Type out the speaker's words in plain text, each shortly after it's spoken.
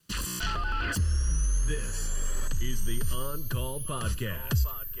is the On Call Podcast.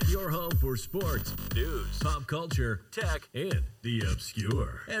 Your home for sports, news, pop culture, tech, and the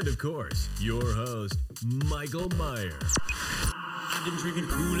obscure. And of course, your host, Michael Myers. I've been drinking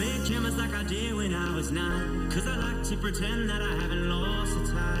Kool-Aid jammers like I did when I was 9, 'cause I like to pretend that I haven't lost the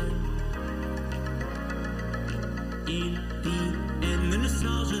time. In the end, the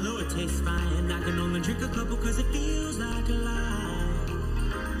nostalgia, though it tastes fine, I can only drink a couple 'cause it feels like a lie.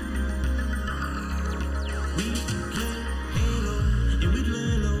 We played Halo and we'd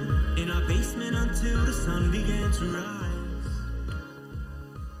lay low in our basement until the sun began to rise.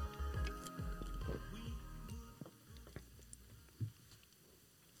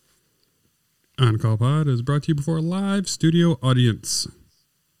 On Call Pod is brought to you before a live studio audience.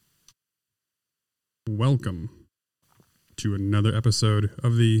 Welcome to another episode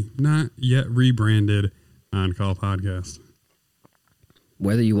of the not yet rebranded On Call Podcast.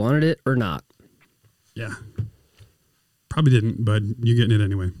 Whether you wanted it or not. Yeah. Probably didn't, but you're getting it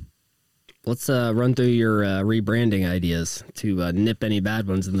anyway. Let's run through your rebranding ideas to nip any bad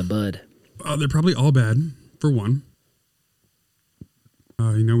ones in the bud. They're probably all bad, for one.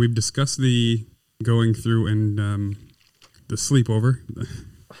 We've discussed the going through and the sleepover.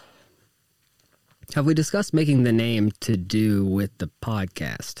 Have we discussed making the name to do with the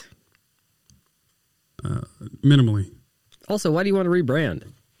podcast? Minimally. Also, why do you want to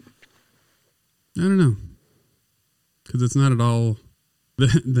rebrand? I don't know. Because it's not at all...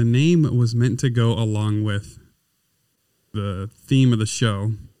 The name was meant to go along with the theme of the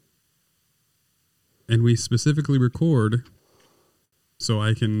show. And we specifically record so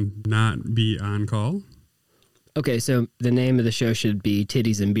I can not be on call. Okay, so the name of the show should be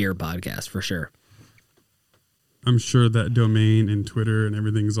Titties and Beer Podcast, for sure. I'm sure that domain and Twitter and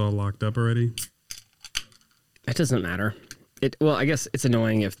everything's all locked up already. It doesn't matter. Well, I guess it's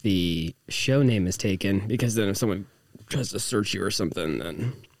annoying if the show name is taken, because then if someone tries to search you or something,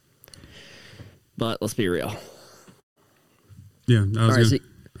 then... But let's be real. Yeah, I was going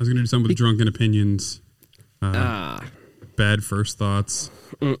to do something with drunken opinions. Bad first thoughts.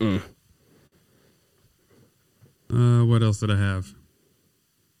 What else did I have?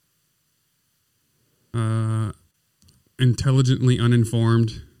 Intelligently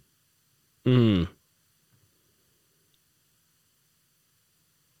uninformed.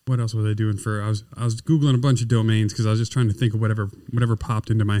 What else was I doing for? I was Googling a bunch of domains because I was just trying to think of whatever popped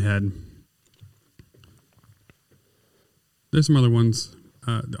into my head. There's some other ones.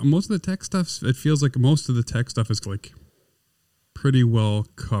 Most of the tech stuff, it feels like most of the tech stuff is like pretty well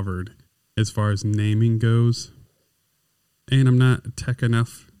covered as far as naming goes. And I'm not tech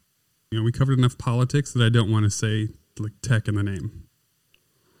enough. We covered enough politics that I don't want to say like tech in the name.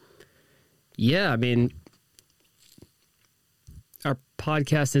 Yeah, I mean, our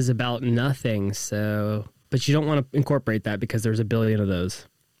podcast is about nothing, so... But you don't want to incorporate that because there's a billion of those.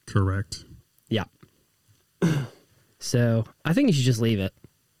 Correct. Yeah. So, I think you should just leave it.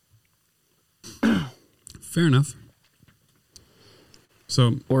 Fair enough.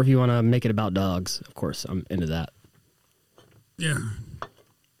 So, or if you want to make it about dogs, of course, I'm into that. Yeah.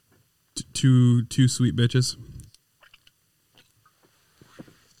 Two sweet bitches.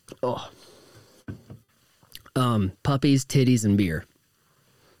 Oh. Puppies, titties, and beer.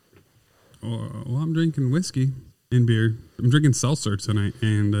 Well, I'm drinking whiskey and beer. I'm drinking seltzer tonight,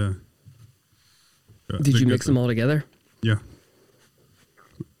 and did you mix them all together? Yeah.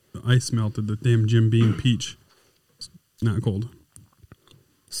 The ice melted the damn Jim Beam peach. It's not cold.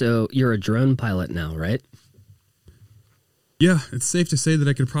 So you're a drone pilot now, right? Yeah, it's safe to say that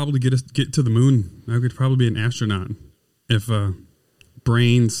I could probably get to the moon. I could probably be an astronaut if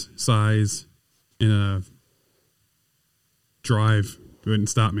brains, size, and a drive wouldn't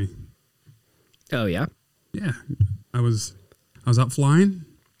stop me. Oh yeah? Yeah. I was out flying,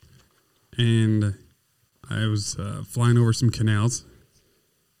 and I was flying over some canals.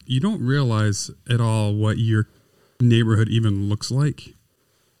 You don't realize at all what your neighborhood even looks like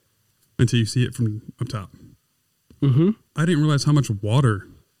until you see it from up top. Mm-hmm. I didn't realize how much water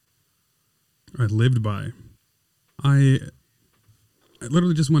I lived by. I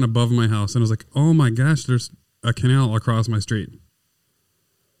literally just went above my house, and I was like, oh my gosh, there's a canal across my street.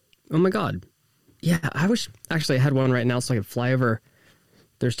 Oh my God. Yeah, I wish actually I had one right now so I could fly over.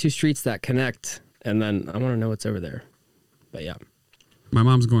 There's 2 streets that connect, and then I want to know what's over there. But yeah. My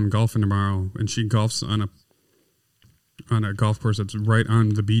mom's going golfing tomorrow, and she golfs on a golf course that's right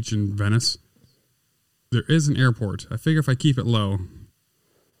on the beach in Venice. There is an airport. I figure if I keep it low,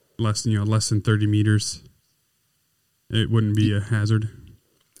 less than 30 meters, it wouldn't be a hazard.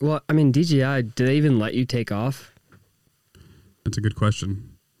 Well, I mean, DJI, do they even let you take off? That's a good question.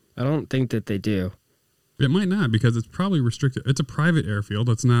 I don't think that they do. It might not, because it's probably restricted. It's a private airfield.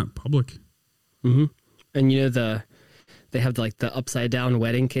 It's not public. Mm-hmm. And you know, they have like the upside down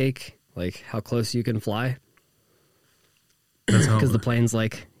wedding cake, like how close you can fly. That's how Because the planes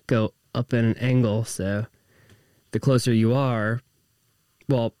like go up in an angle, so the closer you are,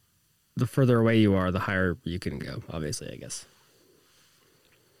 well, the further away you are, the higher you can go, obviously, I guess.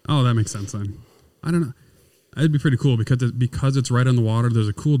 Oh, that makes sense then. I don't know. It'd be pretty cool because it's right on the water. There's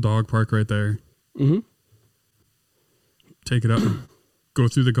a cool dog park right there. Mm-hmm. Take it up, go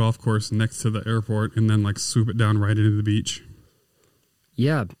through the golf course next to the airport, and then like swoop it down right into the beach.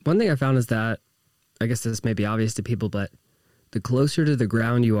 Yeah, one thing I found is that, I guess this may be obvious to people, but the closer to the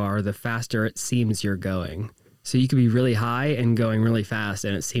ground you are, the faster it seems you're going. So you could be really high and going really fast,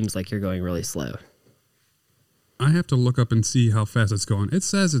 and it seems like you're going really slow. I have to look up and see how fast it's going. It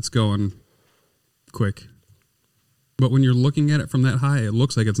says it's going quick. But when you're looking at it from that high, it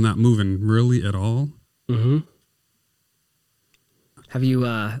looks like it's not moving really at all. Mm-hmm. Have you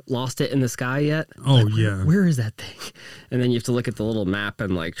lost it in the sky yet? Oh, like, yeah. Where is that thing? And then you have to look at the little map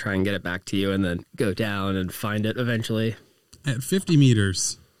and like try and get it back to you and then go down and find it eventually. At 50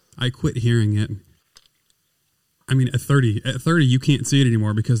 meters, I quit hearing it. I mean, at 30 you can't see it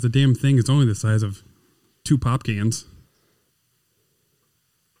anymore because the damn thing is only the size of 2 pop cans.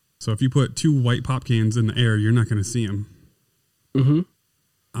 So if you put 2 white pop cans in the air, you're not going to see them. Mm-hmm.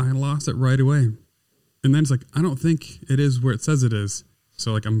 I lost it right away. And then it's like, I don't think it is where it says it is.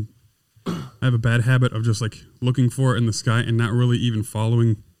 So like I have a bad habit of just like looking for it in the sky and not really even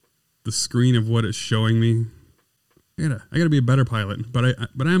following the screen of what it's showing me. I gotta be a better pilot, but I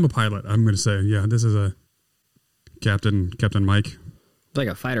am a pilot. I'm going to say, yeah, this is a Captain Mike. It's like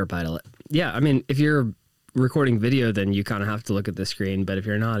a fighter pilot. Yeah, I mean, if you're recording video, then you kind of have to look at the screen. But if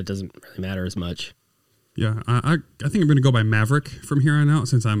you're not, it doesn't really matter as much. Yeah, I think I'm going to go by Maverick from here on out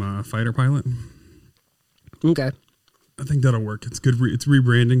since I'm a fighter pilot. Okay. I think that'll work. It's good. It's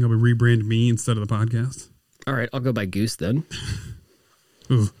rebranding. I'll rebrand me instead of the podcast. All right, I'll go by Goose then.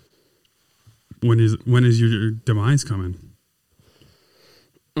 Ooh. When is your demise coming?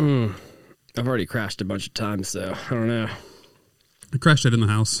 I've already crashed a bunch of times, so I don't know. I crashed it in the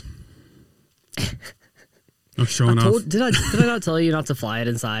house. I was showing off. Did I not tell you not to fly it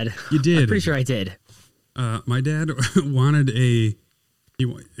inside? You did. I'm pretty sure I did. My dad wanted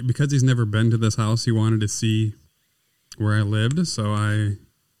because he's never been to this house, he wanted to see where I lived, so I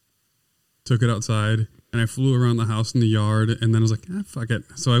took it outside and I flew around the house in the yard, and then I was like, fuck it.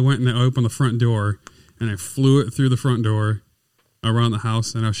 So I went and I opened the front door and I flew it through the front door around the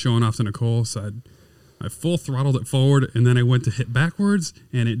house, and I was showing off to Nicole, so I full throttled it forward, and then I went to hit backwards,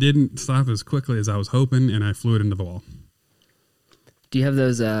 and it didn't stop as quickly as I was hoping, and I flew it into the wall. Do you have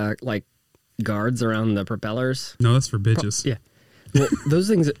those like guards around the propellers? No, that's for bitches. Yeah. Well, those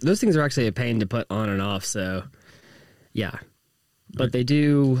things are actually a pain to put on and off. So, yeah. But they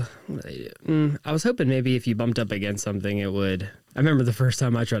do. What do they do? I was hoping maybe if you bumped up against something, it would. I remember the first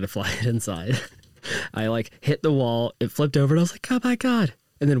time I tried to fly it inside. I like hit the wall, it flipped over, and I was like, "Oh my god!"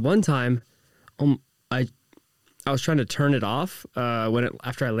 And then one time, I was trying to turn it off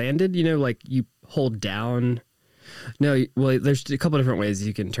after I landed. You know, like you hold down. No, well, there's a couple different ways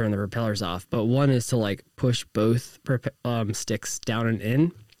you can turn the propellers off, but one is to like push both sticks down and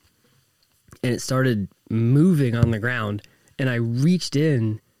in, and it started moving on the ground, and I reached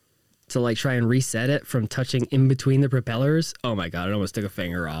in to like try and reset it from touching in between the propellers. Oh my god, it almost took a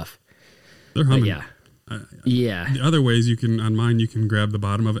finger off. They're humming. Yeah. Yeah. The other ways you can grab the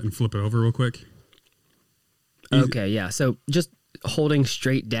bottom of it and flip it over real quick. Easy. Okay, yeah. So just holding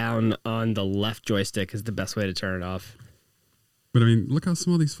straight down on the left joystick is the best way to turn it off. But I mean, look how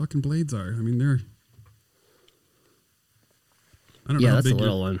small these fucking blades are. I mean, they're. I don't know how that's big a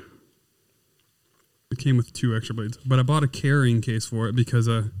little one. It came with 2 extra blades, but I bought a carrying case for it because,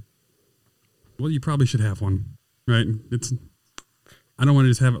 well, you probably should have one, right? I don't want to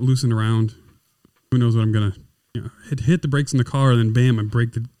just have it loosened around. Who knows what I'm gonna, hit the brakes in the car and then bam, I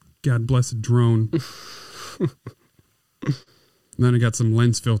break the god blessed drone. And then I got some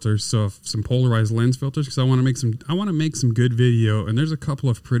lens filters, some polarized lens filters, because I want to make some good video. And there's a couple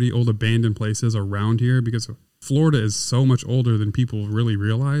of pretty old abandoned places around here because Florida is so much older than people really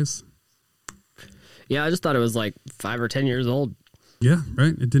realize. Yeah, I just thought it was like 5 or 10 years old. Yeah,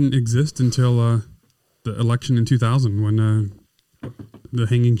 right. It didn't exist until the election in 2000 when the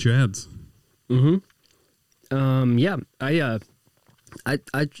hanging chads. Mm-hmm. Yeah,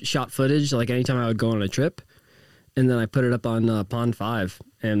 I shot footage like anytime I would go on a trip, and then I put it up on Pond 5,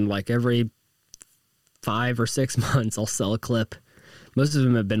 and like every 5 or 6 months I'll sell a clip. Most of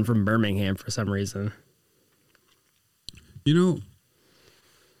them have been from Birmingham for some reason.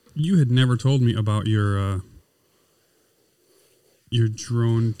 You had never told me about your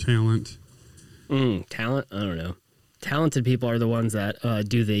drone talent. Talent? I don't know. Talented people are the ones that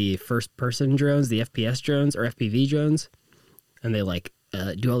do the first-person drones, the FPS drones or FPV drones, and they like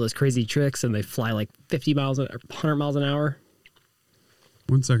do all those crazy tricks, and they fly like 50 miles or 100 miles an hour.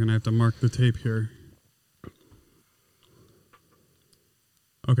 1 second, I have to mark the tape here.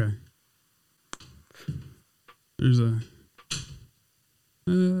 Okay. There's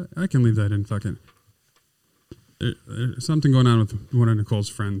I can leave that in. Fuck it. There's something going on with one of Nicole's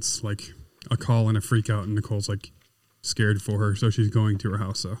friends, like a call and a freak out, and Nicole's like scared for her, so she's going to her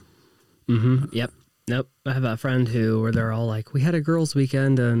house. So. Yep. Nope. I have a friend where they're all like, we had a girls'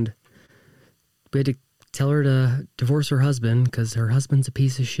 weekend and we had to tell her to divorce her husband because her husband's a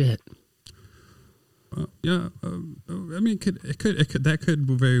piece of shit. Yeah. I mean, that could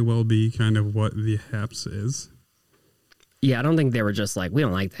very well be kind of what the haps is. Yeah, I don't think they were just like, we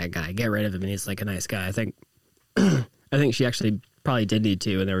don't like that guy, get rid of him, and he's like a nice guy. I think she actually probably did need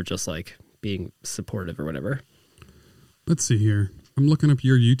to, and they were just like being supportive or whatever. Let's see here. I'm looking up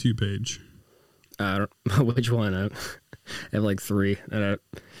your YouTube page. I don't know which one. I have like 3.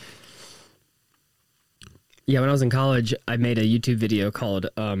 Yeah, when I was in college, I made a YouTube video called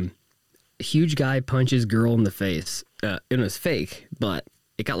Huge Guy Punches Girl in the Face. It was fake, but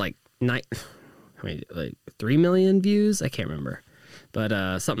it got like 3 million views? I can't remember.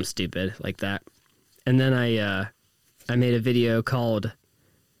 But something stupid like that. And then I made a video called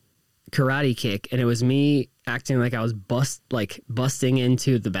Karate Kick, and it was me acting like I was busting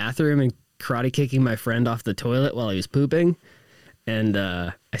into the bathroom and karate kicking my friend off the toilet while he was pooping. And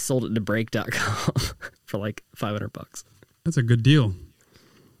I sold it to break.com for like $500. That's a good deal.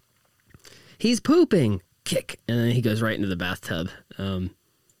 He's pooping. Kick. And then he goes right into the bathtub. And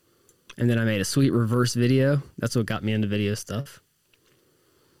then I made a sweet reverse video. That's what got me into video stuff.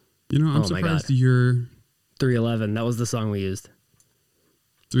 You know, I'm surprised you're... 311. That was the song we used.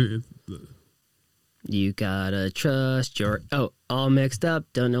 You gotta trust your... Oh, all mixed up.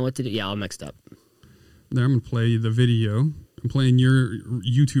 Don't know what to do. Yeah, all mixed up. There, I'm going to play the video. I'm playing your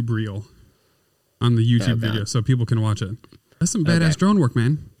YouTube reel on the YouTube video so people can watch it. That's some badass drone work,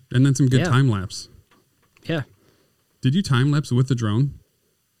 man. And then some good time lapse. Yeah. Did you time lapse with the drone?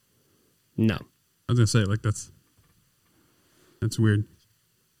 No. I was going to say, like, that's weird.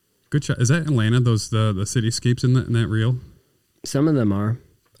 Good shot. Is that Atlanta, the cityscapes in that reel? Some of them are.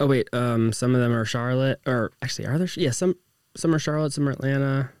 Oh, wait. Some of them are Charlotte. Or actually, are there? Yeah, some are Charlotte, some are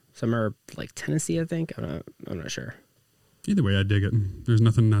Atlanta. Some are like Tennessee, I think. I'm not sure. Either way, I dig it. There's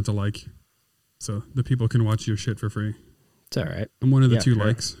nothing not to like. So the people can watch your shit for free. It's all right. I'm one of the 2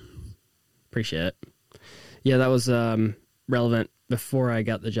 likes. Appreciate it. Yeah, that was relevant before I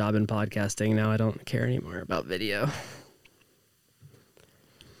got the job in podcasting. Now I don't care anymore about video.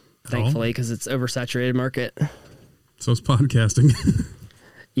 Thankfully, because it's oversaturated market. So it's podcasting.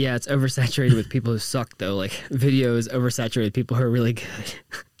 Yeah, it's oversaturated with people who suck, though. Like, video is oversaturated with people who are really good.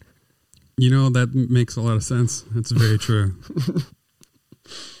 You know, that makes a lot of sense. That's very true.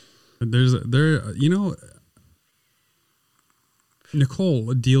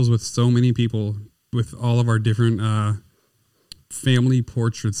 Nicole deals with so many people with all of our different family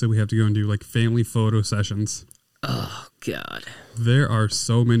portraits that we have to go and do, like family photo sessions. Oh, God. There are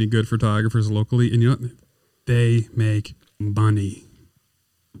so many good photographers locally, and you know what? They make money.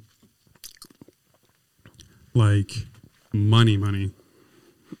 Like, money.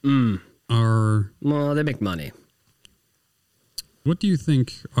 Well, they make money. What do you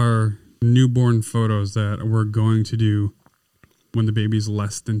think are newborn photos that we're going to do when the baby's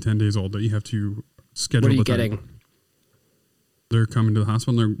less than 10 days old that you have to schedule? What are you getting? They're coming to the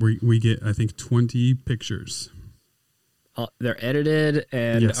hospital, and we get, I think, 20 pictures. They're edited,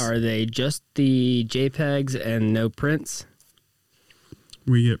 and Are they just the JPEGs and no prints?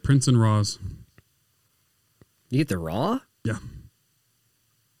 We get prints and RAWs. You get the RAW? Yeah.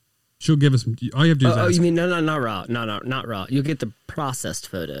 She'll give us... All you have to do is ask. Oh, you mean... No, not RAW. No, not RAW. You'll get the processed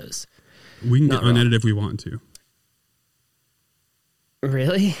photos. We can get unedited if we want to.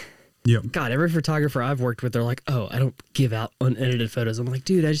 Really? Yep. God, every photographer I've worked with, they're like, oh, I don't give out unedited photos. I'm like,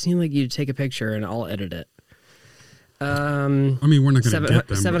 dude, I just need like you to take a picture and I'll edit it. I mean, we're not going to get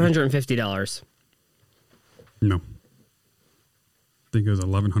them. $750. No. I think it was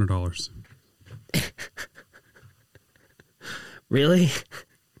 $1,100. Really?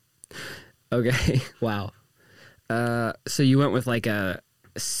 Okay. Wow. So you went with like a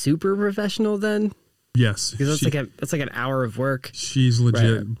super professional then? Yes. Because that's like an hour of work. She's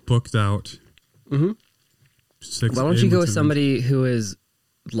legit booked out. Mm-hmm. Why don't you go with somebody who is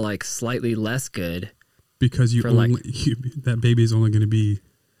like slightly less good? Because that baby's only going to be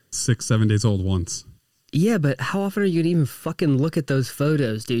 6-7 days old once. Yeah, but how often are you going to even fucking look at those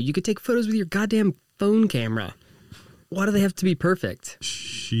photos, dude? You could take photos with your goddamn phone camera. Why do they have to be perfect?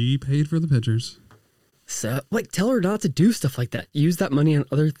 She paid for the pictures. So, like, tell her not to do stuff like that. Use that money on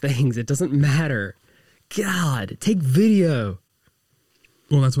other things. It doesn't matter. God, take video.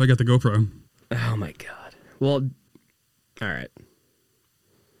 Well, that's why I got the GoPro. Oh, my God. Well, all right.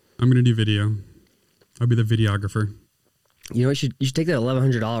 I'm going to do video. I'll be the videographer. You know what? You should take that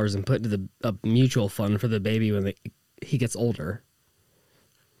 $1,100 and put it into a mutual fund for the baby when he gets older.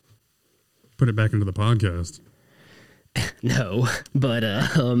 Put it back into the podcast. No, but,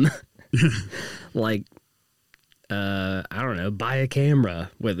 like, I don't know, buy a camera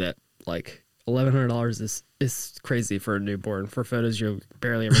with it. Like, $1,100 is crazy for a newborn, for photos you're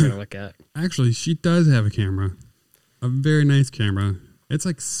barely ever going to look at. Actually, she does have a camera. A very nice camera. It's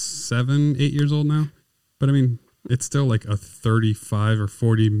like 7-8 years old now. But I mean, it's still like a 35 or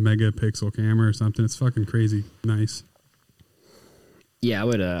 40 megapixel camera or something. It's fucking crazy nice. Yeah, I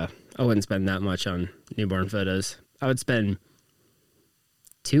wouldn't spend that much on newborn photos. I would spend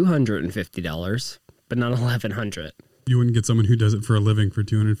 $250, but not $1,100. You wouldn't get someone who does it for a living for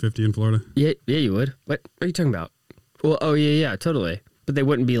 $250 in Florida? Yeah, you would. What are you talking about? Well, yeah, totally. But they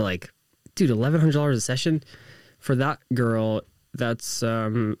wouldn't be like, dude, $1,100 a session for that girl. That's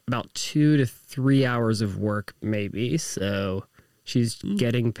about 2 to 3 hours of work, maybe. So she's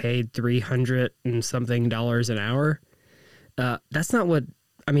getting paid $300 and something an hour. That's not what.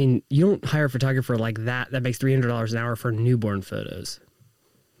 I mean, you don't hire a photographer like that. That makes $300 an hour for newborn photos.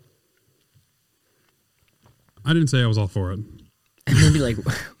 I didn't say I was all for it. maybe like,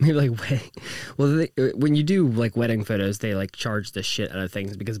 well, when you do like wedding photos, they like charge the shit out of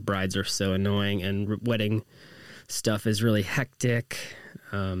things because brides are so annoying and wedding stuff is really hectic.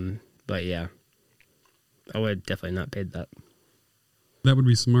 But yeah, I would definitely not pay that. That would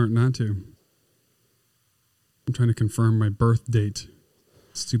be smart not to. I'm trying to confirm my birth date.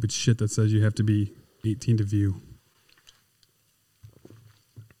 Stupid shit that says you have to be 18 to view.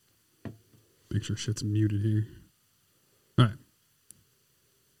 Make sure shit's muted here. All right.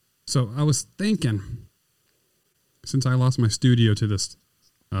 So I was thinking, since I lost my studio to this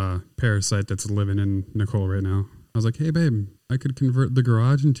parasite that's living in Nicole right now, I was like, hey, babe, I could convert the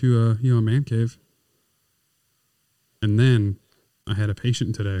garage into a man cave. And then I had a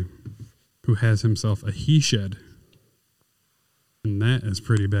patient today who has himself a he shed. And that is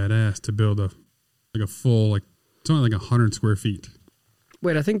pretty badass to build a full, it's only like 100 square feet.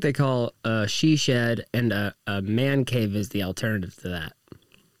 Wait, I think they call a she shed and a man cave is the alternative to that.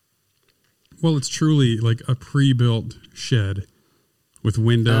 Well, it's truly like a pre-built shed with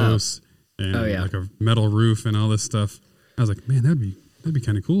windows and like a metal roof and all this stuff. I was like, man, that'd be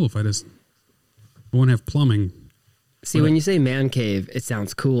kind of cool if I won't have plumbing. See, when you say man cave, it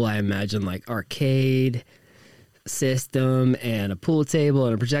sounds cool. I imagine like arcade system and a pool table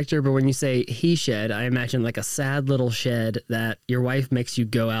and a projector. But when you say he shed, I imagine like a sad little shed that your wife makes you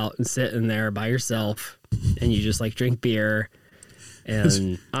go out and sit in there by yourself and you just like drink beer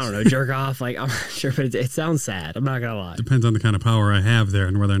and I don't know, jerk off. Like, I'm not sure, but it sounds sad. I'm not gonna lie. Depends on the kind of power I have there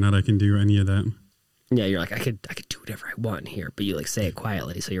and whether or not I can do any of that. Yeah, you're like, I could do whatever I want in here, but you like say it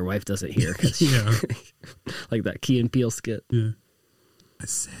quietly so your wife doesn't hear. Cause yeah. Like that Key and Peele skit. Yeah. I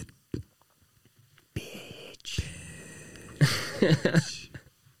said,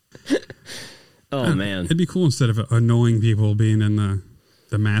 oh man, it'd be cool instead of annoying people being in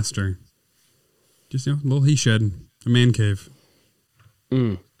the master. Just a little he shed, a man cave.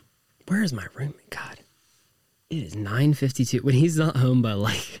 Where is my room? God, it is 9:52. When he's not home by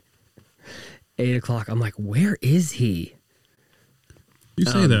like 8 o'clock, I'm like, where is he? You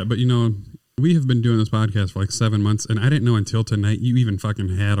say that, but we have been doing this podcast for like 7 months, and I didn't know until tonight you even fucking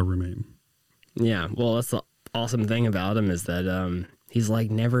had a roommate. Yeah, well, that's the awesome thing about him is that he's like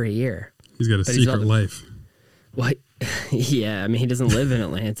never here. He's got a secret life. What? Yeah, I mean, he doesn't live in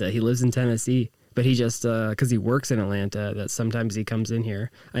Atlanta. He lives in Tennessee, but he just because he works in Atlanta, that sometimes he comes in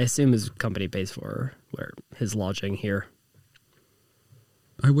here. I assume his company pays for his lodging here.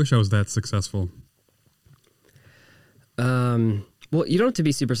 I wish I was that successful. Well, you don't have to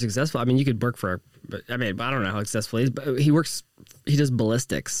be super successful. I mean, you could work I don't know how successful he is, but he does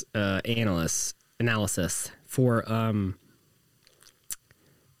ballistics analysis for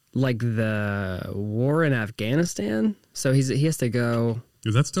like the war in Afghanistan. So he has to go.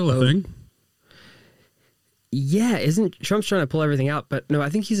 Is that still a thing? Yeah, isn't Trump's trying to pull everything out? But no, I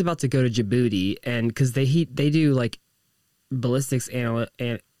think he's about to go to Djibouti, and because they do like ballistics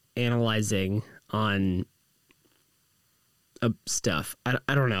analyzing on stuff. I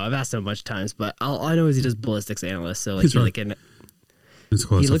don't know. I've asked him a bunch of times, but all I know is he does ballistics analyst. So like, It's He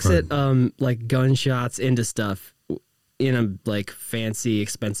classified. looks at like gunshots into stuff in a like fancy,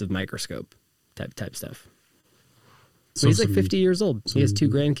 expensive microscope type stuff. So But he's like some- 50 years old. He has 2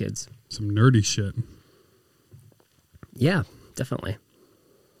 grandkids. Some nerdy shit. Yeah, definitely.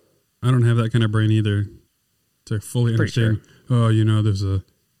 I don't have that kind of brain either to fully Pretty understand. Oh, there's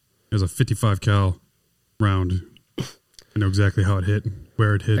a 55 cal round. I know exactly how it hit,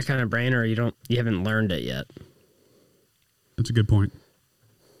 where it hit. That kind of brain, or you haven't learned it yet. That's a good point.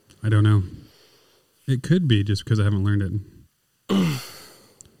 I don't know. It could be just because I haven't learned it.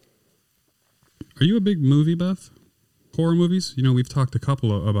 Are you a big movie buff? Horror movies? We've talked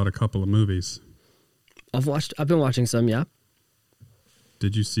about a couple of movies. I've been watching some, yeah.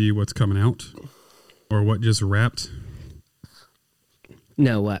 Did you see what's coming out? Or what just wrapped?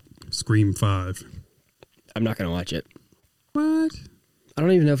 No, what? Scream 5. I'm not going to watch it. What? I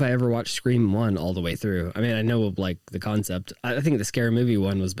don't even know if I ever watched Scream 1 all the way through. I mean, I know like the concept. I think the Scary Movie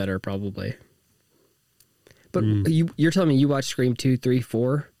one was better, probably. But you're telling me you watched Scream 2, 3,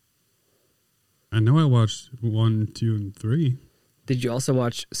 4? I know I watched 1, 2, and 3. Did you also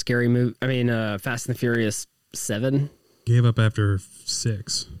watch Fast and the Furious 7? Gave up after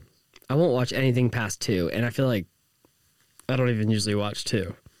 6. I won't watch anything past 2, and I feel like I don't even usually watch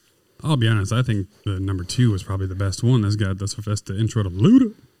 2. I'll be honest, I think the number 2 was probably the best one. That's the intro to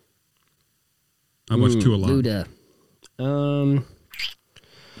Luda. I watched 2 a lot. Luda.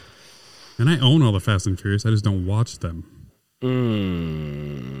 And I own all the Fast and Furious. I just don't watch them.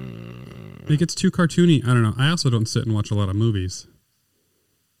 It gets too cartoony. I don't know. I also don't sit and watch a lot of movies.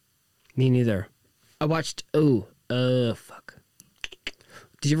 Me neither. I watched. Fuck.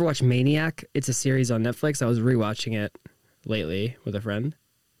 Did you ever watch Maniac? It's a series on Netflix. I was rewatching it lately with a friend.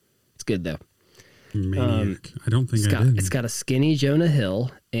 It's good though. Maniac. I don't think I did. It's got a skinny Jonah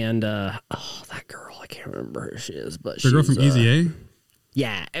Hill and that girl. I can't remember who she is, but The girl from Easy A?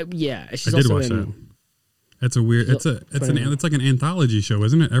 Yeah. She's I did also watch that. It's a weird. It's like an anthology show,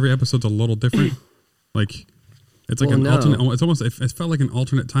 isn't it? Every episode's a little different. Like it's like Well, an no. alternate. It's almost. It felt like an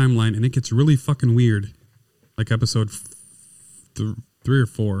alternate timeline, and it gets really fucking weird. Like episode 3 or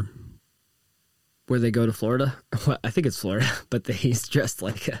 4. where they go to Florida. Well, I think it's Florida, but he's dressed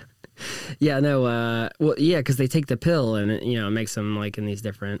like a. Yeah, no. Well, yeah, because they take the pill and it makes them like in these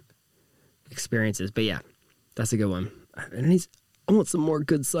different experiences. But yeah, that's a good one. And I want some more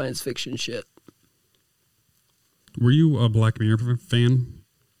good science fiction shit. Were you a Black Mirror fan?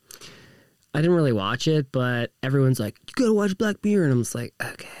 I didn't really watch it, but everyone's like, "You gotta watch Black Mirror," and I'm just like,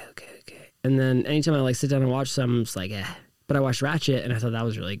 "Okay." And then anytime I like sit down and watch some, I'm just like, "Eh." But I watched Ratchet, and I thought that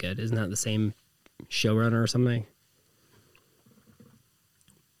was really good. Isn't that the same showrunner or something?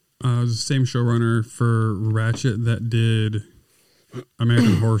 It was the same showrunner for Ratchet that did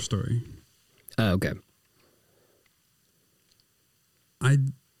American Horror Story. Oh, okay. I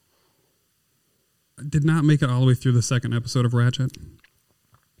did not make it all the way through the second episode of Ratchet.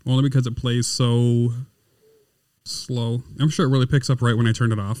 Only because it plays so slow. I'm sure it really picks up right when I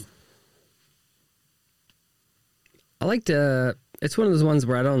turned it off. I liked it's one of those ones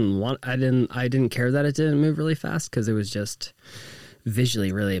where I didn't care that it didn't move really fast because it was just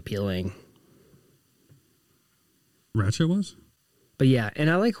visually really appealing. Ratchet was? But yeah, and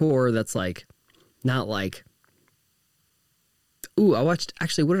I like horror that's like not like. Ooh, what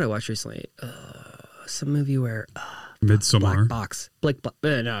did I watch recently? Some movie where Midsommar. Black Box.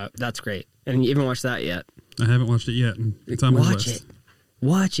 No, that's great. And you haven't watched that yet. I haven't watched it yet. It's on my list.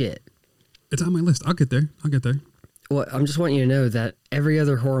 Watch it. It's on my list. I'll get there. Well, I'm just wanting you to know that every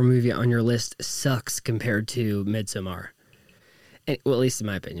other horror movie on your list sucks compared to Midsommar. Well, at least in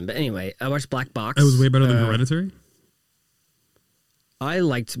my opinion. But anyway, I watched Black Box. It was way better than Hereditary? I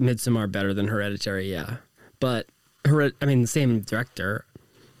liked Midsommar better than Hereditary, yeah. But, the same director.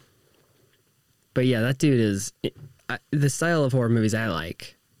 But yeah, that dude is... the style of horror movies I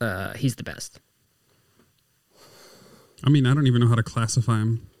like, he's the best. I mean, I don't even know how to classify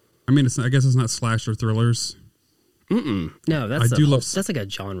him. I mean, I guess it's not slasher thrillers. No, that's like a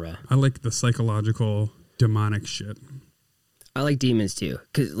genre. I like the psychological, demonic shit. I like demons too,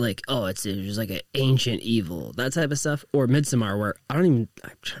 because it's just like an ancient evil, that type of stuff. Or Midsommar, where I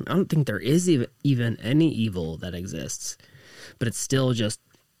don't think there is even any evil that exists, but it's still just.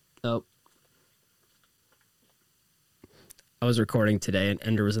 Oh, I was recording today, and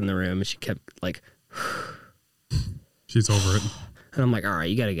Ender was in the room, and she kept like. She's over it. And I'm like, all right,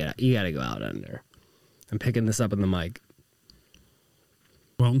 you gotta go out, Ender. I'm picking this up in the mic.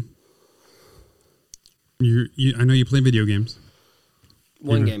 Well, I know you play video games.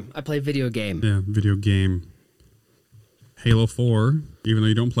 One game. I play video game. Yeah, video game. Halo 4, even though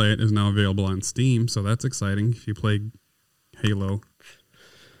you don't play it, is now available on Steam, so that's exciting if you play Halo.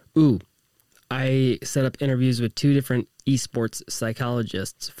 Ooh, I set up interviews with 2 different esports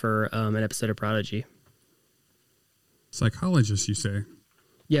psychologists for an episode of Prodigy. Psychologist, you say?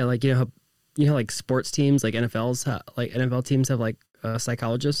 Yeah, like you know how like sports teams, like NFL teams have like a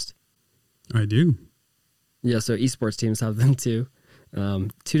psychologist. I do. Yeah, so esports teams have them too. 2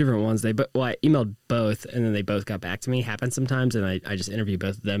 different ones. I emailed both, and then they both got back to me. Happens sometimes, and I just interview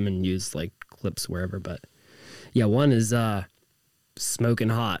both of them and use like clips wherever. But yeah, one is smoking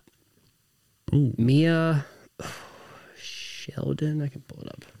hot. Ooh. Mia Sheldon. I can pull it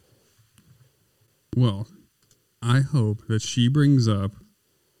up. Well, I hope that she brings up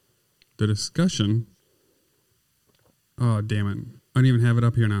the discussion. Oh, damn it. I don't even have it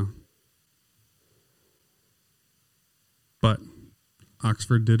up here now. But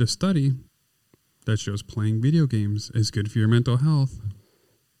Oxford did a study that shows playing video games is good for your mental health.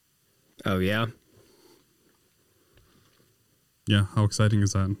 Oh, yeah? Yeah, how exciting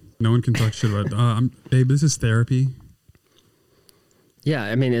is that? No one can talk shit about babe, this is therapy. Yeah,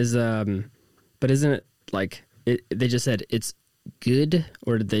 I mean, but isn't it like, they just said it's good,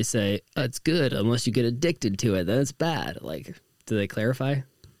 or did they say it's good unless you get addicted to it, then it's bad? Like, do they clarify?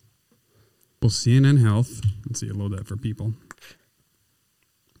 Well, CNN Health, let's see, load that for people.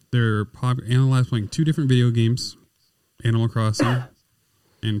 They're analyzed playing 2 different video games, Animal Crossing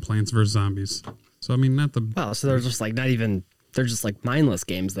and Plants vs. Zombies. So, I mean, not the... Wow, so they're just like they're just like mindless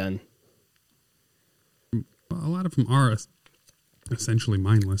games then. A lot of them are essentially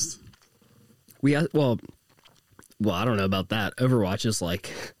mindless. Well, I don't know about that. Overwatch is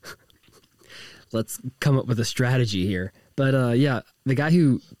like, let's come up with a strategy here. But yeah, the guy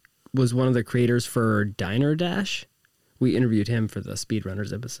who was one of the creators for Diner Dash, we interviewed him for the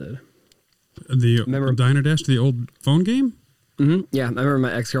Speedrunners episode. Remember Diner Dash, the old phone game? Mm-hmm. Yeah, I remember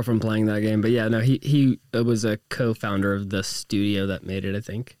my ex-girlfriend playing that game. But yeah, no, he was a co-founder of the studio that made it, I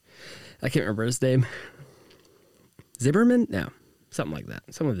think. I can't remember his name. Zimmerman? No, something like that.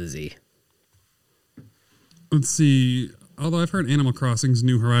 Some with a Z. Let's see. Although I've heard Animal Crossing's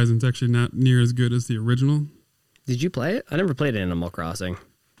New Horizons actually not near as good as the original. Did you play it? I never played Animal Crossing.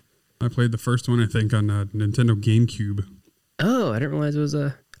 I played the first one, I think, on Nintendo GameCube. Oh, I didn't realize it was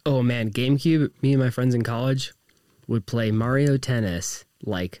a... Oh, man, GameCube, me and my friends in college would play Mario Tennis,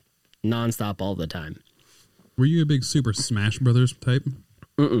 like, nonstop all the time. Were you a big Super Smash Brothers type?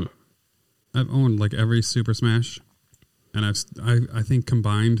 Mm-mm. I've owned, like, every Super Smash. And I think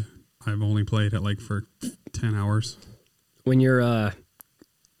combined, I've only played it, like, for 10 hours. When you're,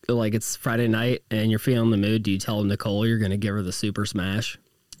 like, it's Friday night and you're feeling the mood, do you tell Nicole you're going to give her the Super Smash?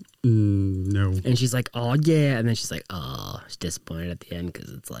 No. And she's like, oh, yeah. And then she's like, oh, she's disappointed at the end because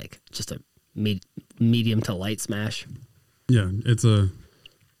it's, like, just a medium to light smash. Yeah, it's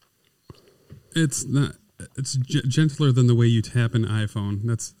gentler than the way you tap an iPhone.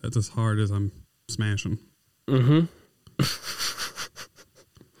 That's as hard as I'm smashing. Mm-hmm.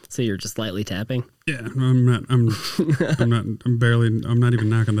 So you're just lightly tapping? Yeah, I'm not even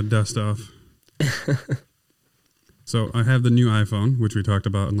knocking the dust off. So I have the new iPhone, which we talked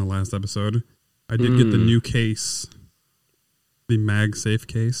about in the last episode. I did get the new case, the MagSafe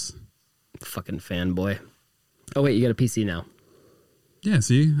case. Fucking fanboy. Oh, wait, you got a PC now. Yeah,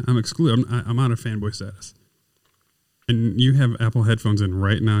 see? I'm excluded. I'm out of fanboy status. And you have Apple headphones in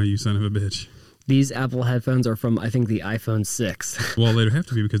right now, you son of a bitch. These Apple headphones are from, I think, the iPhone 6. Well, they have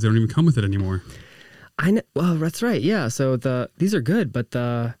to be because they don't even come with it anymore. I know. Well, that's right. Yeah. So these are good, but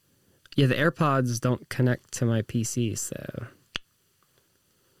the AirPods don't connect to my PC. So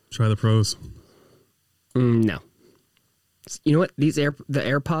try the Pros. No. You know what? The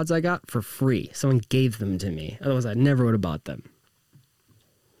AirPods I got for free. Someone gave them to me. Otherwise, I never would have bought them.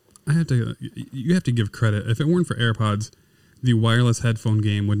 You have to give credit. If it weren't for AirPods, the wireless headphone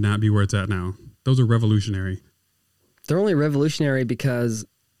game would not be where it's at now. Those are revolutionary. They're only revolutionary because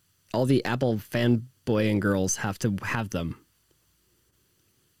all the Apple fanboy and girls have to have them.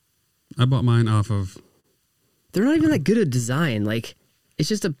 I bought mine off of... They're not even that good a design. Like, it's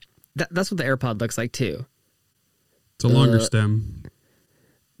just that's what the AirPod looks like, too. It's a longer stem.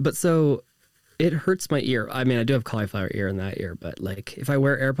 But so, it hurts my ear. I mean, I do have cauliflower ear in that ear, but, like, if I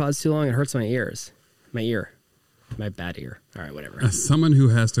wear AirPods too long, it hurts my ears. My ear. My bad ear. All right, whatever. As someone who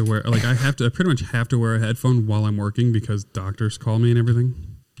has to wear... Like, I pretty much have to wear a headphone while I'm working because doctors call me and everything.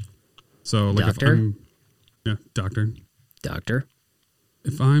 So, like, doctor? if I'm... Yeah, doctor. Doctor?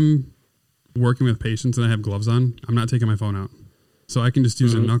 If I'm working with patients and I have gloves on, I'm not taking my phone out. So I can just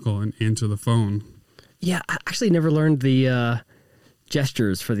use a knuckle and answer the phone. Yeah, I actually never learned the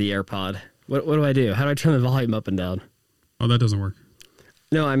gestures for the AirPod. What do I do? How do I turn the volume up and down? Oh, that doesn't work.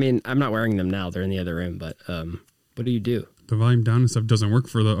 No, I mean, I'm not wearing them now. They're in the other room, but what do you do? the volume down and stuff doesn't work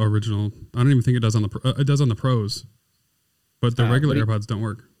for the original. I don't even think it does on the it does on the Pros, but the regular AirPods don't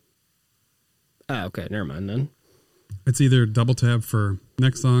work. Oh, okay, never mind then. It's either double tap for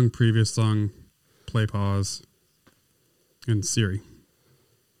next song, previous song, play pause, and Siri.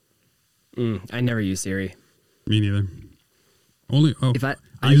 I never use Siri. Me neither. Only if I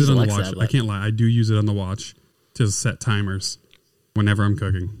use it on Alexa, the watch. but... I can't lie. I do use it on the watch to set timers whenever I'm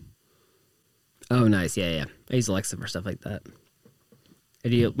cooking. Oh, nice. Yeah. I use Alexa for stuff like that.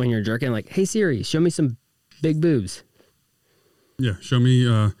 And you, when you're jerking, like, hey Siri, show me some big boobs. Yeah, show me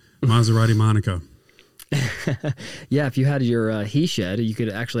Maserati Monica. Yeah, if you had your he shed, you could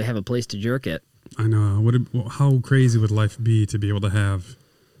actually have a place to jerk it. I know. How crazy would life be to be able to have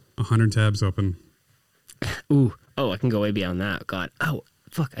 100 tabs open? Ooh. Oh, I can go way beyond that. God. Oh,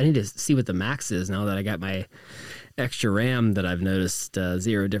 fuck. I need to see what the max is now that I got my extra RAM that I've noticed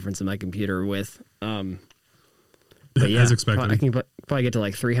zero difference in my computer with. But yeah, as expected. I can probably get to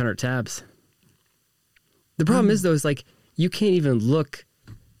like 300 tabs. The problem is, though, is like you can't even look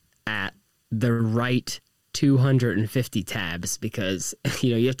at the right 250 tabs because,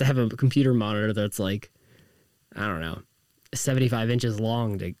 you have to have a computer monitor that's like, I don't know, 75 inches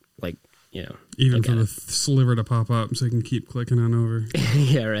long to even for the sliver to pop up so I can keep clicking on over.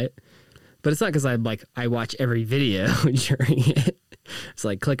 Yeah, right. But it's not because I watch every video during it. It's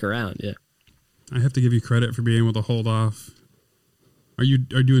like click around, yeah. I have to give you credit for being able to hold off. Are you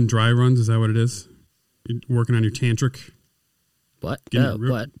doing dry runs? Is that what it is? You working on your tantric? What?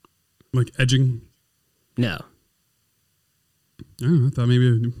 What? Like edging? No. I don't know. I thought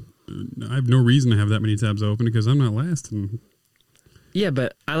maybe I have no reason to have that many tabs open because I'm not lasting. Yeah,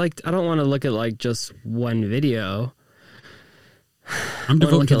 but I don't want to look at like just one video. I'm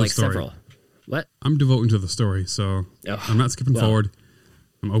devoting to the story. Several. What? I'm devoting to the story, so I'm not skipping forward.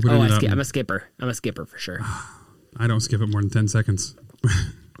 I'm opening it up. I'm a skipper. I'm a skipper for sure. I don't skip it more than 10 seconds.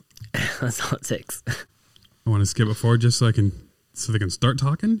 That's all it takes. I want to skip it forward just so they can start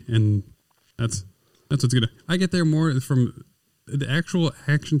talking, and that's what's gonna. I get there more from the actual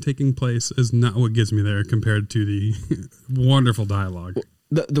action taking place is not what gets me there compared to the wonderful dialogue.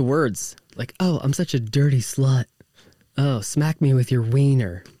 The words like, "Oh, I'm such a dirty slut." "Oh, smack me with your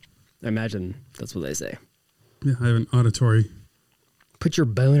wiener." I imagine that's what they say. Yeah, I have an auditory. Put your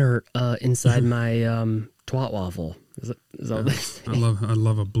boner inside my twat waffle. Is that what they say? I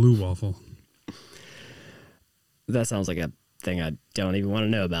love a blue waffle. That sounds like a thing I don't even want to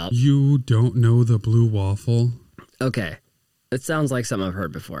know about. You don't know the blue waffle? Okay. It sounds like something I've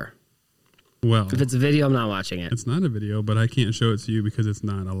heard before. Well, if it's a video, I'm not watching it. It's not a video, but I can't show it to you because it's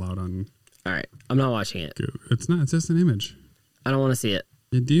not allowed on. All right. I'm not watching it. It's not. It's just an image. I don't want to see it.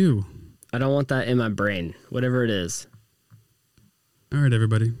 You do. I don't want that in my brain, whatever it is. All right,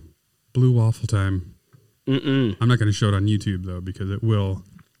 everybody. Blue waffle time. I'm not going to show it on YouTube, though, because it will.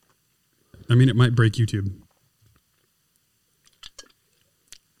 I mean, it might break YouTube.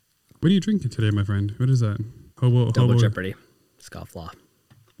 What are you drinking today, my friend? What is that? Double Jeopardy. Scofflaw.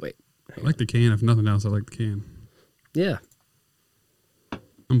 Wait. I like the can. If nothing else, I like the can. Yeah.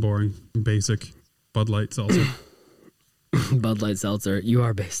 I'm boring. I'm basic. Bud Light Seltzer. Bud Light Seltzer. You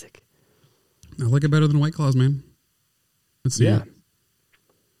are basic. I like it better than White Claws, man. Let's see. Yeah.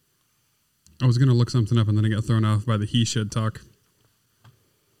 I was going to look something up and then I got thrown off by the he should talk.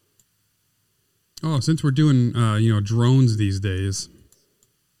 Oh, since we're doing, drones these days,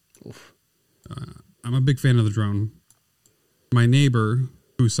 I'm a big fan of the drone. My neighbor,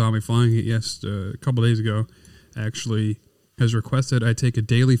 who saw me flying it a couple days ago, actually has requested I take a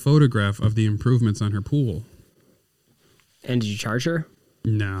daily photograph of the improvements on her pool. And did you charge her?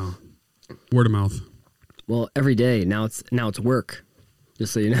 No. Word of mouth. Well, every day. Now it's work.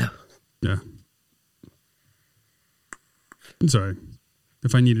 Just so you know. Yeah. I'm sorry.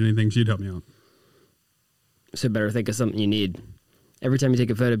 If I needed anything, she'd help me out. So better think of something you need. Every time you take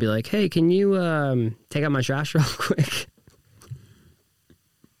a photo, be like, hey, can you take out my trash real quick?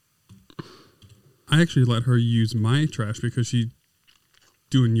 I actually let her use my trash because she's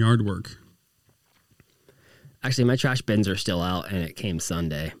doing yard work. Actually, my trash bins are still out, and it came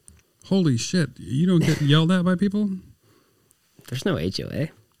Sunday. Holy shit. You don't get yelled at by people? There's no HOA. I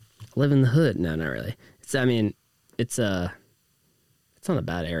live in the hood. No, not really. It's not a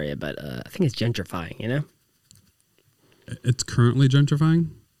bad area, but I think it's gentrifying, you know? It's currently gentrifying?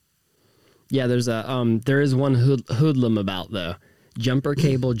 Yeah, there is one hoodlum about, though. Jumper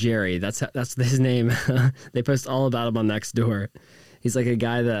Cable Jerry. That's his name. They post all about him on Nextdoor. He's like a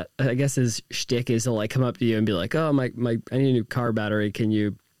guy that, I guess his shtick is he'll like come up to you and be like, oh, I need a new car battery. Can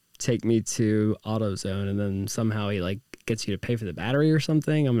you take me to AutoZone? And then somehow he like gets you to pay for the battery or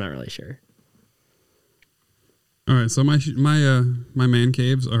something. I'm not really sure. All right, so my man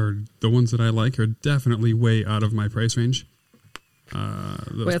caves are the ones that I like are definitely way out of my price range.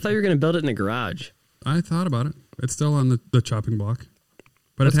 Wait, I thought you were going to build it in a garage. I thought about it. It's still on the chopping block,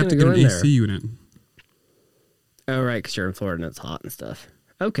 but What's I'd have to gonna get go an in AC there? unit. Oh, right, because you're in Florida and it's hot and stuff.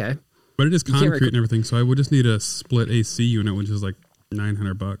 Okay. But it is You can't concrete and everything, so I would just need a split AC unit, which is like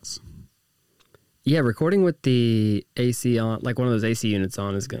 $900. Yeah, recording with the AC on, like one of those AC units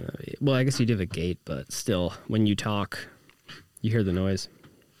on, is going to be... Well, I guess you do have a gate, but still, when you talk, you hear the noise.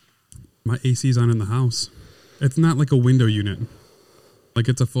 My AC's on in the house. It's not like a window unit. Like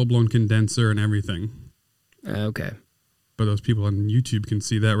it's a full-blown condenser and everything. Okay. But those people on YouTube can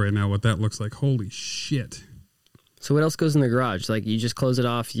see that right now, what that looks like. Holy shit. So what else goes in the garage? Like, you just close it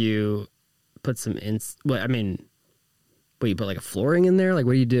off, you put some... you put like a flooring in there? Like,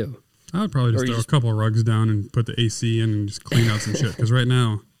 what do you do? I would probably just Or you throw just- a couple of rugs down and put the AC in and just clean out some shit. Because right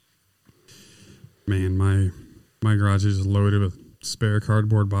now, man, my garage is just loaded with spare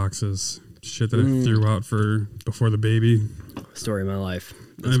cardboard boxes. Shit that I threw out for before the baby. Story of my life.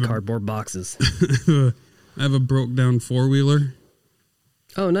 Those cardboard boxes. I have a broke down 4-wheeler.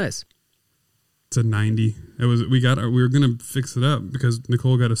 Oh, nice. It's a 90. We were gonna fix it up because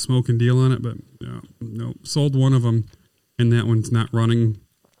Nicole got a smoking deal on it, but no, sold one of them, and that one's not running.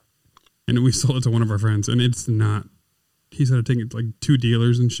 And we sold it to one of our friends, and it's not. He's had to take like 2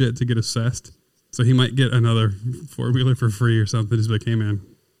 dealers and shit to get assessed, so he might get another 4-wheeler for free or something. Just be like, hey man,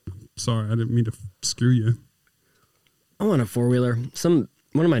 sorry, I didn't mean to screw you. I want a 4-wheeler.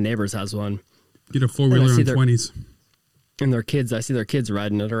 One of my neighbors has one. Get a 4-wheeler on 20s. And their kids, I see their kids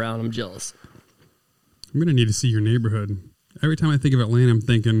riding it around. I'm jealous. I'm going to need to see your neighborhood. Every time I think of Atlanta, I'm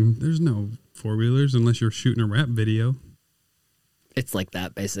thinking, there's no 4-wheelers unless you're shooting a rap video. It's like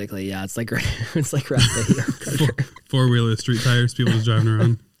that, basically. Yeah, it's like it's like rap video. 4-wheeler, street tires, people just driving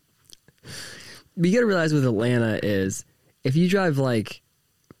around. But you got to realize with Atlanta is if you drive like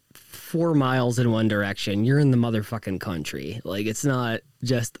 4 miles in one direction, you're in the motherfucking country. Like, it's not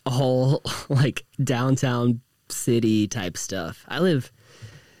just a whole like downtown city type stuff. I live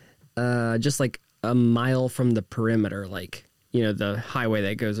just like a mile from the perimeter, like, you know, the highway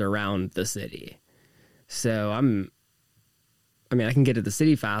that goes around the city. So I can get to the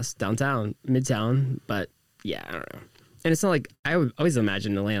city fast, downtown, midtown, but yeah, I don't know. And it's not like, I always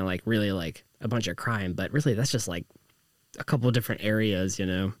imagine Atlanta like really like a bunch of crime, but really that's just like a couple of different areas, you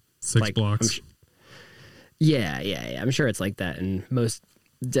know. 6 like, blocks. Yeah. I'm sure it's like that in most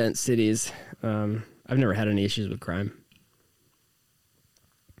dense cities. I've never had any issues with crime.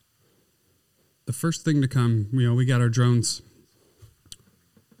 The first thing to come, we got our drones.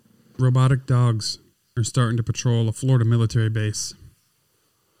 Robotic dogs are starting to patrol a Florida military base.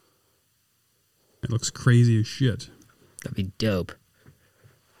 It looks crazy as shit. That'd be dope.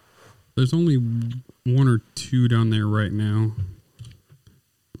 There's only 1 or 2 down there right now.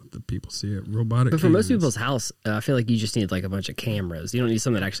 Let the people see it. Robotic But for most cameras. people's house, I feel like you just need like a bunch of cameras. You don't need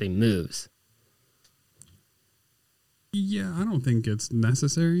something that actually moves. Yeah, I don't think it's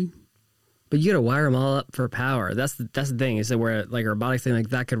necessary. But you gotta wire them all up for power. That's the thing, is that where like a robotic thing like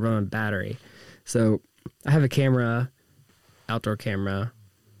that could run on battery. So I have a camera, outdoor camera.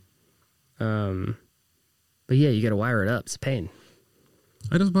 But yeah, you gotta wire it up. It's a pain.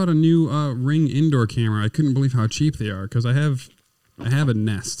 I just bought a new Ring indoor camera. I couldn't believe how cheap they are because I have a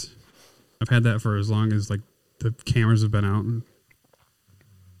Nest. I've had that for as long as like the cameras have been out. And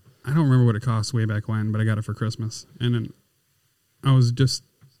I don't remember what it cost way back when, but I got it for Christmas. And then I was just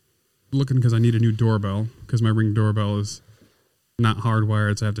looking because I need a new doorbell because my Ring doorbell is not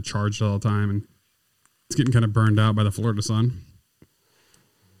hardwired, so I have to charge it all the time, and it's getting kind of burned out by the Florida sun.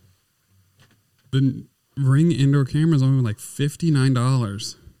 The Ring indoor camera is only like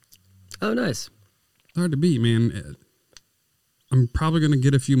 $59. Oh, nice. It's hard to beat, man. I'm probably going to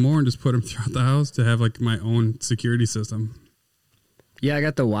get a few more and just put them throughout the house to have like my own security system. Yeah, I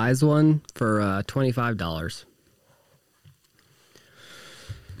got the Wise one for $25.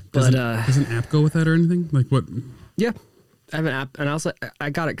 But Does an app go with that or anything? Like what? yeah, I have an app, and also I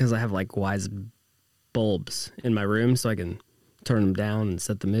got it because I have like Wise bulbs in my room, so I can turn them down and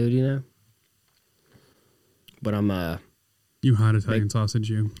set the mood, you know. But I'm You hot Italian sausage,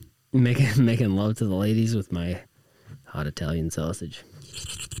 you. making love to the ladies with my hot Italian sausage.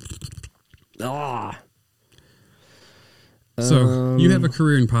 Ah. So you have a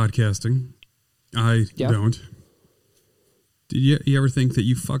career in podcasting. I Yeah. don't. Did you ever think that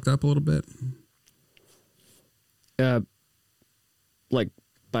you fucked up a little bit? Like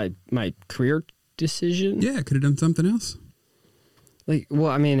by my career decision. Yeah, could have done something else. Like, well,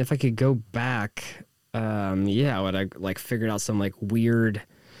 I mean, if I could go back, yeah, I would have like figured out some like weird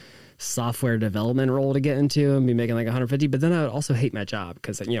software development role to get into and be making like 150. But then I would also hate my job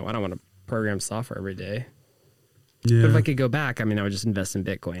because, you know, I don't want to program software every day. Yeah. But if I could go back, I mean, I would just invest in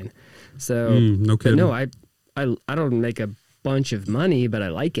Bitcoin. So, no but kidding. no, I don't make a bunch of money, but I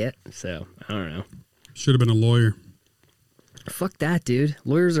like it. So I don't know. Should have been a lawyer. Fuck that, dude.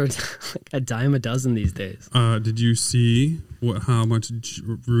 Lawyers are like a dime a dozen these days. Did you see how much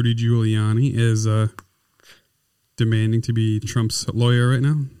Rudy Giuliani is demanding to be Trump's lawyer right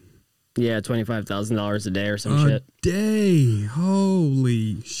now? Yeah, $25,000 a day or some shit. Day.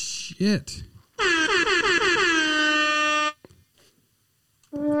 Holy shit.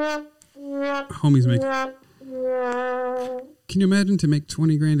 Homies make. Can you imagine to make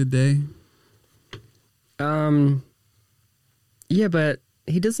 20 grand a day? Yeah, but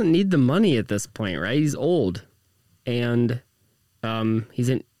he doesn't need the money at this point, right? He's old, and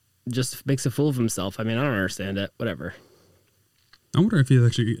just makes a fool of himself. I mean, I don't understand it. Whatever. I wonder if he's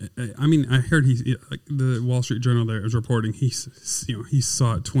actually. I mean, I heard like the Wall Street Journal there is reporting he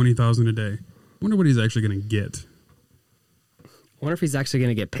sought 20,000 a day. I wonder what he's actually going to get. I wonder if he's actually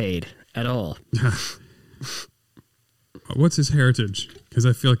going to get paid at all. What's his heritage? Because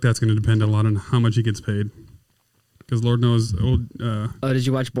I feel like that's going to depend a lot on how much he gets paid. Because Lord knows, old. Did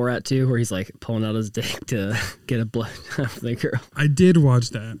you watch Borat 2 where he's like pulling out his dick to get a blood out of the girl? I did watch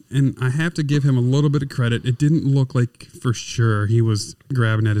that, and I have to give him a little bit of credit. It didn't look like for sure he was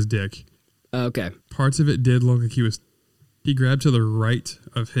grabbing at his dick. Okay. Parts of it did look like he grabbed to the right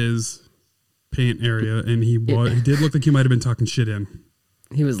of his pant area, and he did look like he might have been talking shit in.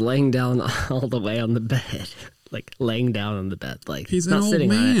 He was laying down all the way on the bed, like laying down on the bed, like he's not an old sitting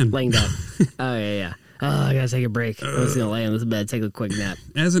man. on it, laying down. Oh yeah. Oh, I gotta take a break. I'm just gonna lay on this bed, take a quick nap.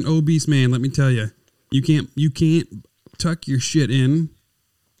 As an obese man, let me tell you, you can't tuck your shit in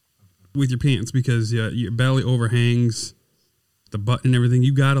with your pants because your belly overhangs the butt and everything.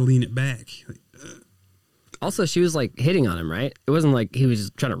 You gotta lean it back. Also, she was like hitting on him, right? It wasn't like he was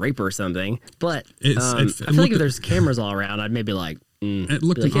just trying to rape her or something. But I feel like if there's cameras all around, I'd maybe like. It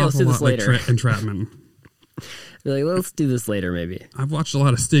looked like, an awful lot like entrapment. Be like, let's do this later, maybe. I've watched a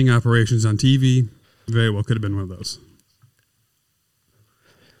lot of sting operations on TV. Very well could have been one of those.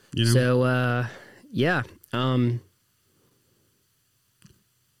 You know? So, yeah.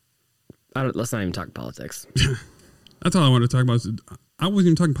 Let's not even talk politics. That's all I wanted to talk about. I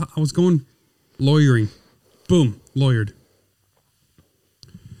wasn't even talking. I was going lawyering. Boom, lawyered.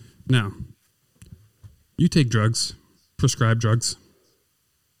 Now, you take drugs, prescribed drugs.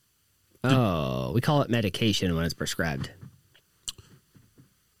 Oh, we call it medication when it's prescribed.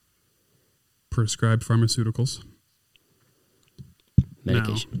 Prescribed pharmaceuticals.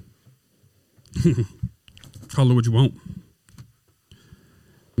 Medication. Now, call it what you want.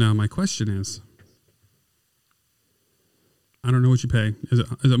 Now, my question is, I don't know what you pay. Is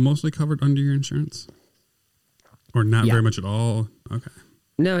it mostly covered under your insurance? Or not very much at all? Okay.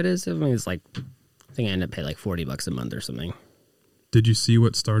 No, it is. I mean, it's like, I think I end up paying like $40 a month or something. Did you see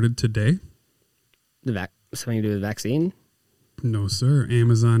what started today? Something to do with vaccine? No, sir.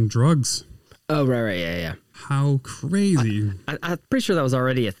 Amazon drugs. Oh, right, yeah. How crazy. I'm pretty sure that was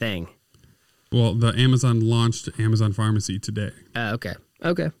already a thing. Well, the Amazon launched Amazon Pharmacy today. Okay.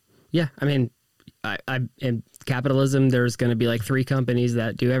 Yeah, I mean, in capitalism, there's going to be like 3 companies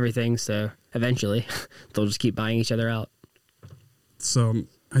that do everything, so eventually they'll just keep buying each other out. So,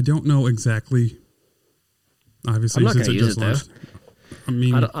 I don't know exactly, obviously, I'm not since going it to use just it, launched. though. I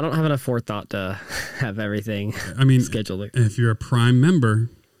mean, I don't have enough forethought to have everything scheduled. If you're a Prime member,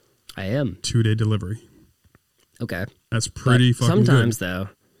 I am. 2-day delivery. Okay. That's pretty fucking good. Sometimes, though,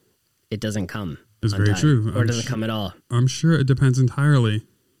 it doesn't come. It's very true. Or it doesn't come at all. I'm sure it depends entirely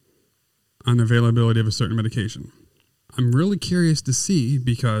on the availability of a certain medication. I'm really curious to see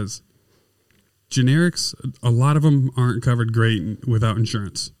because generics, a lot of them aren't covered great without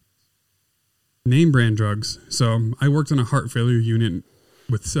insurance. Name brand drugs. So I worked on a heart failure unit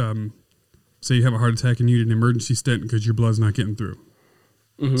with, say you have a heart attack and you need an emergency stent because your blood's not getting through.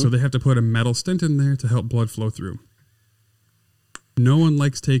 Mm-hmm. So they have to put a metal stent in there to help blood flow through. No one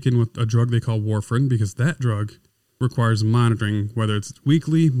likes taking with a drug they call warfarin because that drug requires monitoring, whether it's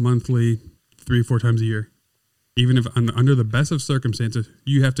weekly, monthly, 3 or 4 times a year. Even if under the best of circumstances,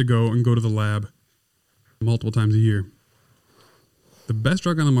 you have to go to the lab multiple times a year. The best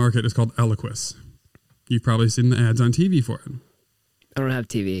drug on the market is called Eliquis. You've probably seen the ads on TV for it. I don't have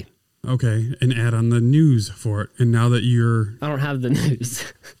TV. Okay, an ad on the news for it. And now that I don't have the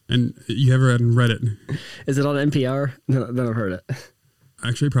news. And you ever had Reddit? Is it on NPR? No, I've heard it.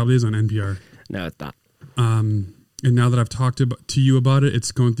 Actually, it probably is on NPR. No, it's not. And now that I've talked to you about it,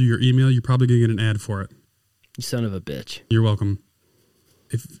 it's going through your email. You're probably going to get an ad for it. You son of a bitch. You're welcome.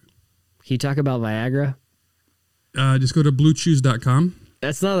 If Can you talk about Viagra? Just go to bluechews.com.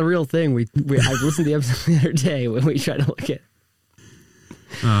 That's not a real thing. I listened to the episode the other day when we tried to look at.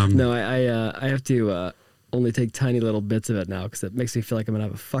 No, I have to only take tiny little bits of it now because it makes me feel like I'm gonna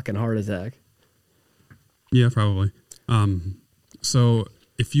have a fucking heart attack. Yeah, probably. So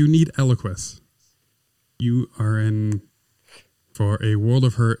if you need Eliquis, you are in for a world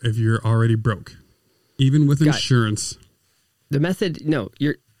of hurt if you're already broke, even with insurance. The method,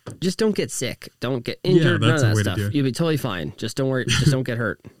 you're just don't get sick, don't get injured, none of that stuff. You'll be totally fine. Just don't worry, just don't get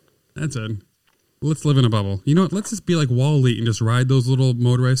hurt. That's it. Let's live in a bubble. You know what? Let's just be like Wall-E and just ride those little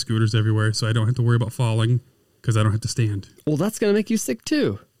motorized scooters everywhere so I don't have to worry about falling because I don't have to stand. Well, that's going to make you sick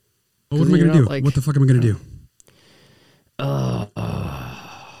too. Well, what am I going to do? What the fuck am I going to do? Well,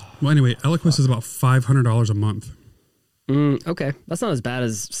 anyway, Eliquis is about $500 a month. Okay. That's not as bad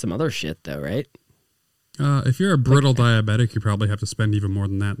as some other shit though, right? If you're a brittle diabetic, you probably have to spend even more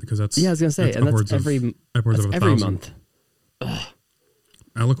than that because that's... Yeah, I was going to say, and that's every month. Ugh.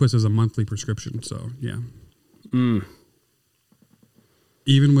 Eliquis is a monthly prescription, so yeah.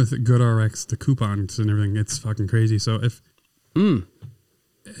 Even with GoodRx, the coupons and everything, it's fucking crazy. So if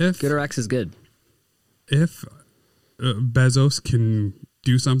GoodRx is good. If Bezos can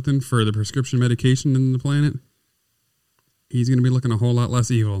do something for the prescription medication in the planet, he's going to be looking a whole lot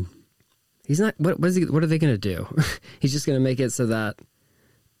less evil. He's not. What are they going to do? He's just going to make it so that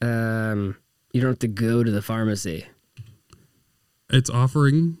you don't have to go to the pharmacy. It's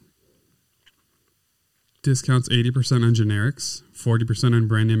offering discounts 80% on generics, 40% on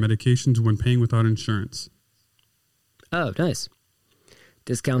brand name medications when paying without insurance. Oh, nice.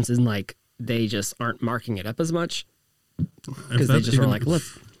 Discounts isn't like they just aren't marking it up as much because they just were like, look.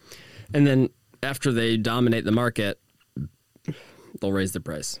 And then after they dominate the market, they'll raise the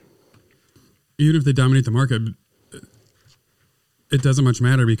price. Even if they dominate the market, it doesn't much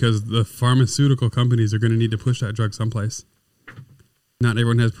matter because the pharmaceutical companies are going to need to push that drug someplace. Not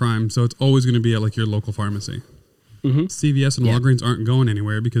everyone has Prime, so it's always going to be at like your local pharmacy. Mm-hmm. CVS and Walgreens aren't going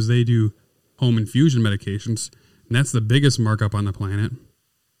anywhere because they do home infusion medications, and that's the biggest markup on the planet.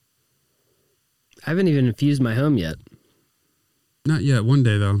 I haven't even infused my home yet. Not yet. One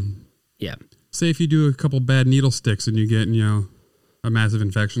day, though. Yeah. Say if you do a couple bad needle sticks and you get, a massive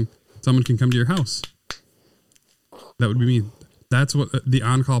infection, someone can come to your house. That would be me. That's what the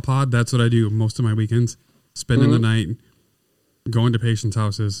on-call pod, that's what I do most of my weekends. Spending the night going to patients'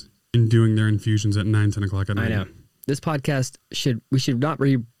 houses and doing their infusions at 9, 10 o'clock at night. I know. This podcast we should not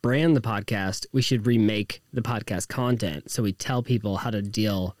rebrand the podcast. We should remake the podcast content so we tell people how to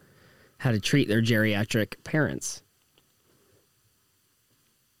treat their geriatric parents.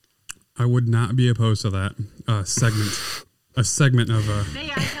 I would not be opposed to that segment. A segment of... May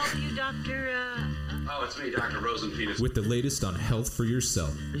I help you, Dr. Oh, it's me, Dr. Rosenpenis. With the latest on health for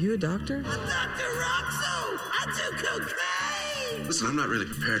yourself. Are you a doctor? I'm Dr. Roxo! I do cocaine! Listen, I'm not really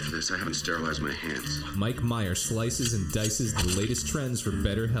prepared for this. I haven't sterilized my hands. Mike Meyer slices and dices the latest trends for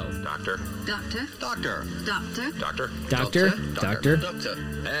better health. Doctor. Doctor? Doctor. Doctor? Doctor. Doctor? Doctor. Doctor.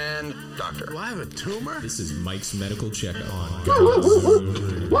 And doctor. Do I have a tumor? This is Mike's medical checkup.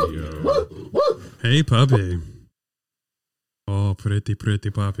 Hey, puppy. Oh, pretty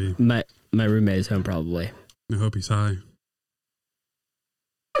puppy. My roommate is home probably. I hope he's high.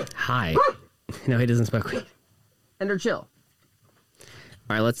 Hi. No, he doesn't smoke weed. And or chill.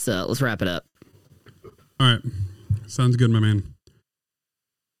 All right, let's wrap it up. All right. Sounds good, my man.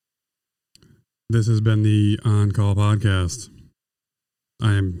 This has been the On Call Podcast.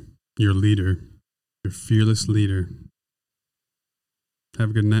 I am your leader, your fearless leader.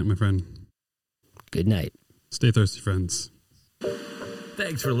 Have a good night, my friend. Good night. Stay thirsty, friends.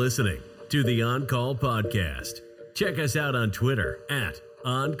 Thanks for listening to the On Call Podcast. Check us out on Twitter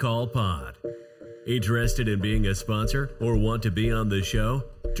 @OnCallPod. Interested in being a sponsor or want to be on the show?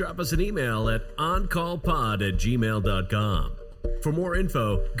 Drop us an email at oncallpod@gmail.com. For more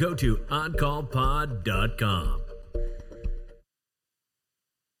info, go to oncallpod.com.